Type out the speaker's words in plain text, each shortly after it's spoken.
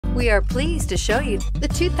We are pleased to show you the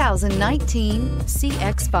 2019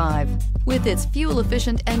 CX-5. With its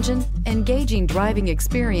fuel-efficient engine, engaging driving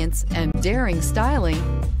experience, and daring styling,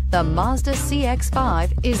 the Mazda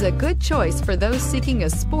CX-5 is a good choice for those seeking a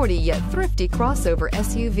sporty yet thrifty crossover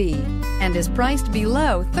SUV and is priced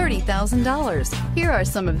below $30,000. Here are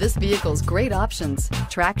some of this vehicle's great options: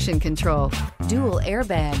 traction control, dual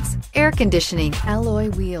airbags, air conditioning, alloy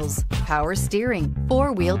wheels, power steering,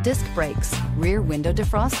 four-wheel disc brakes, rear window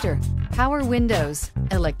defroster, power windows,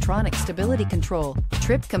 electronic stability control,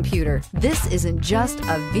 trip computer. This isn't just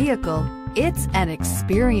a vehicle, it's an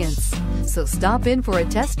experience. So stop in for a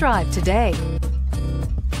test drive today.